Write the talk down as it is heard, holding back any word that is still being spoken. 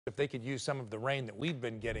if they could use some of the rain that we've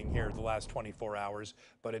been getting here the last 24 hours,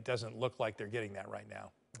 but it doesn't look like they're getting that right now.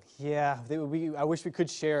 Yeah, I wish we could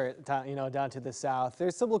share it, down to the south.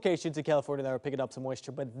 There's some locations in California that are picking up some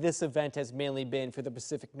moisture, but this event has mainly been for the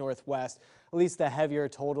Pacific Northwest. At least the heavier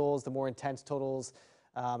totals, the more intense totals,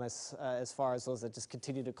 as far as those that just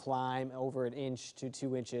continue to climb over an inch to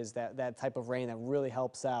 2 inches, that type of rain that really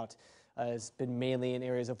helps out has been mainly in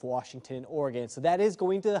areas of Washington and Oregon. So that is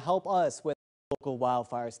going to help us with local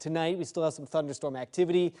wildfires. Tonight, we still have some thunderstorm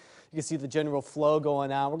activity. You can see the general flow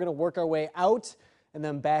going on. We're going to work our way out and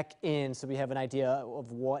then back in so we have an idea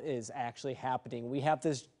of what is actually happening. We have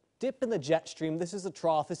this dip in the jet stream. This is a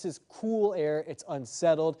trough. This is cool air. It's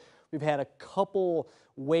unsettled. We've had a couple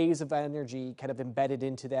waves of energy kind of embedded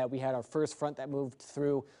into that. We had our first front that moved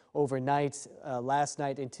through overnight last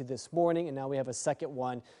night into this morning, and now we have a second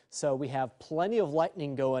one. So we have plenty of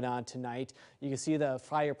lightning going on tonight. You can see the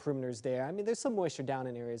fire perimeters there. I mean, there's some moisture down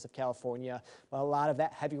in areas of California, but a lot of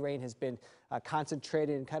that heavy rain has been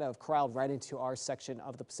concentrated and kind of corralled right into our section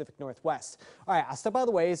of the Pacific Northwest. All right, I'll step out of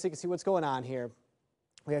the way so you can see what's going on here.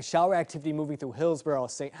 We have shower activity moving through Hillsborough,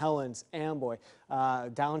 St. Helens, Amboy,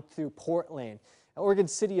 down through Portland. Oregon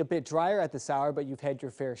City a bit drier at this hour, but you've had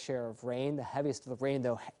your fair share of rain. The heaviest of the rain,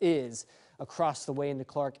 though, is across the way into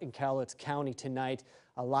Clark and Cowlitz County tonight.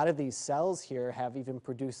 A lot of these cells here have even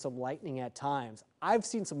produced some lightning at times. I've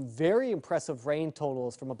seen some very impressive rain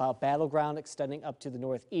totals from about Battleground extending up to the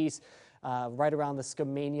northeast, right around the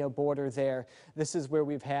Skamania border there. This is where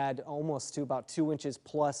we've had almost to about 2 inches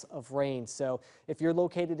plus of rain. So if you're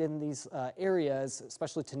located in these areas,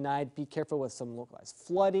 especially tonight, be careful with some localized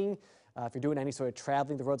flooding. If you're doing any sort of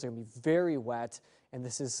traveling, the roads are going to be very wet, and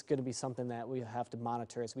this is going to be something that we have to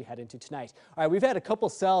monitor as we head into tonight. All right, we've had a couple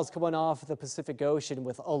cells coming off the Pacific Ocean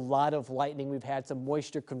with a lot of lightning. We've had some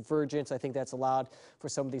moisture convergence. I think that's allowed for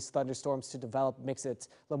some of these thunderstorms to develop, makes it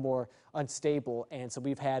a little more unstable. And so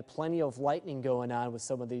we've had plenty of lightning going on with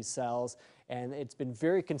some of these cells, and it's been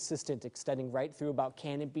very consistent, extending right through about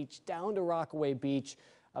Cannon Beach down to Rockaway Beach.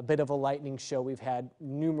 A bit of a lightning show. We've had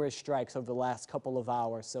numerous strikes over the last couple of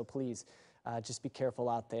hours, so please just be careful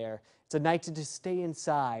out there. It's a night to just stay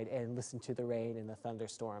inside and listen to the rain and the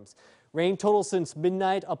thunderstorms. Rain total since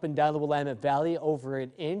midnight up and down the Willamette Valley over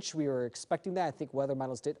an inch. We were expecting that. I think weather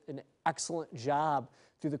models did an excellent job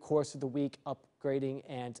through the course of the week, upgrading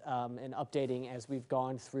and updating as we've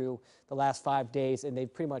gone through the last 5 days, and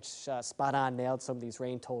they've pretty much spot on nailed some of these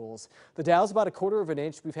rain totals. The Dow's about 1/4 of an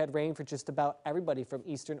inch. We've had rain for just about everybody from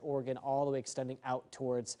eastern Oregon all the way extending out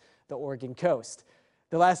towards the Oregon coast.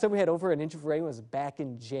 The last time we had over an inch of rain was back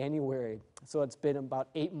in January, so it's been about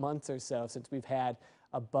 8 months or so since we've had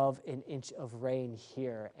above an inch of rain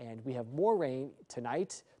here, and we have more rain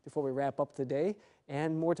tonight before we wrap up the day,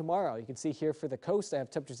 and more tomorrow. You can see here for the coast, I have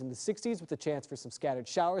temperatures in the 60s with a chance for some scattered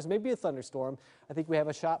showers, maybe a thunderstorm. I think we have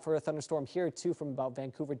a shot for a thunderstorm here too from about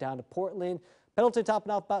Vancouver down to Portland. Pendleton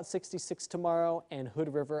topping out about 66 tomorrow, and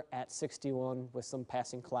Hood River at 61 with some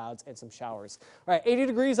passing clouds and some showers. All right, 80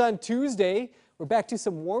 degrees on Tuesday. We're back to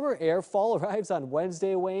some warmer air. Fall arrives on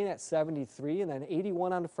Wednesday, Wayne, at 73, and then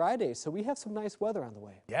 81 on Friday. So we have some nice weather on the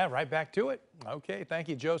way. Yeah, right back to it. Okay, thank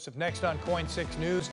you, Joseph. Next on KOIN 6 News.